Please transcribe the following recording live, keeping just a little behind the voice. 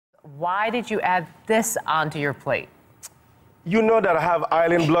Why did you add this onto your plate? You know that I have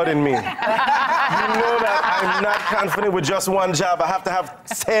island blood in me. You know that I'm not confident with just one job. I have to have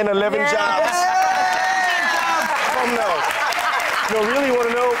 10, 11 jobs. Come no. No, really, you want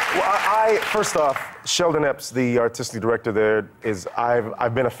to know? First off, Sheldon Epps, the artistic director there,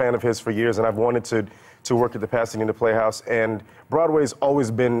 I've been a fan of his for years, and I've wanted to work at the Pasadena Playhouse, and Broadway's always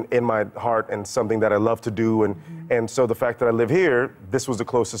been in my heart and something that I love to do, and so the fact that I live here, this was the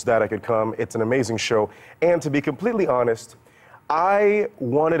closest that I could come. It's an amazing show, and to be completely honest, I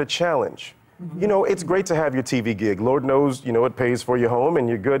wanted a challenge. You know, it's great to have your TV gig. Lord knows, you know, it pays for your home and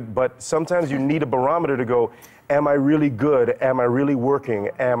you're good, but sometimes you need a barometer to go, am I really good? Am I really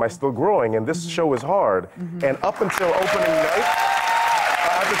working? Am I still growing? And this show is hard. And up until opening night,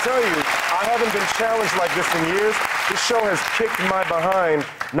 I have to tell you, I haven't been challenged like this in years. This show has kicked my behind,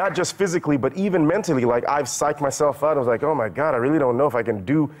 not just physically, but even mentally. Like, I've psyched myself out. I was like, oh my God, I really don't know if I can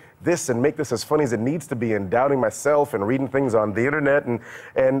do this and make this as funny as it needs to be, and doubting myself and reading things on the internet.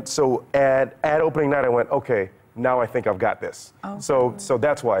 And so at opening night, I went, okay, now I think I've got this. Oh. So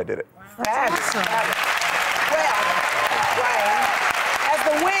that's why I did it. That's awesome. Well, Wayne, as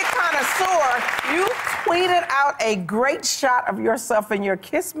the wig connoisseur, you tweeted out a great shot of yourself in your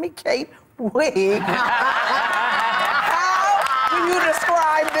Kiss Me Kate wig. How do you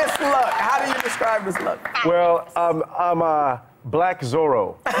describe this look? How do you describe this look? Well, I'm a Black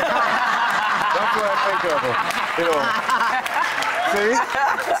Zorro. That's what I think of him. You know. See,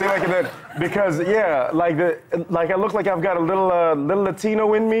 like that, because yeah, like I look like I've got a little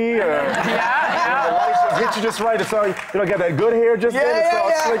Latino in me. Yeah. The lights just hit you just right. It's all, you know, got that good hair just there. It's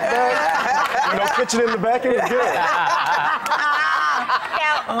all slicked back. You know, kitchen in the back, and it's good.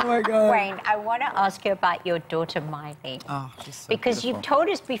 Oh my God. Wayne, I want to ask you about your daughter Miley. Oh, she's so because beautiful. You've told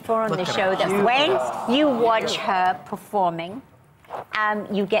us before on the show that when you watch her performing,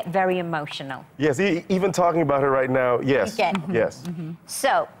 you get very emotional. Yes, even talking about her right now, yes. Yes.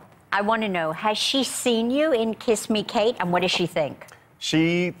 So, I want to know, has she seen you in Kiss Me Kate, and what does she think?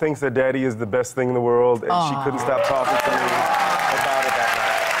 She thinks that Daddy is the best thing in the world, and she couldn't stop talking to me about it that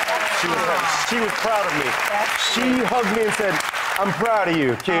night. She was proud of me. She hugged me and said, I'm proud of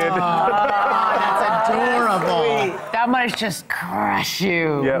you, kid. That's adorable. That must just crush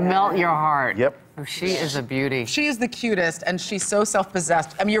you, melt your heart. Yep. She is a beauty. She is the cutest, and she's so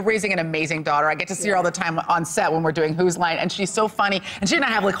self-possessed. I mean, you're raising an amazing daughter. I get to see her all the time on set when we're doing Who's Line, and she's so funny. And she and I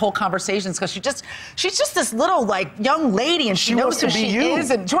have like whole conversations because she's just this little like young lady, and she knows who she is,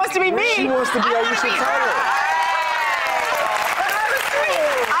 and she wants to be me. She wants to be Aisha Tyler.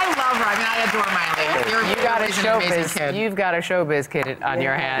 I mean, I adore Miley. You've got a showbiz kid on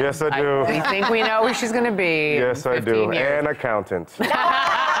your hand. Yes, I do. We think we know who she's going to be. Yes, I do. Years. An accountant.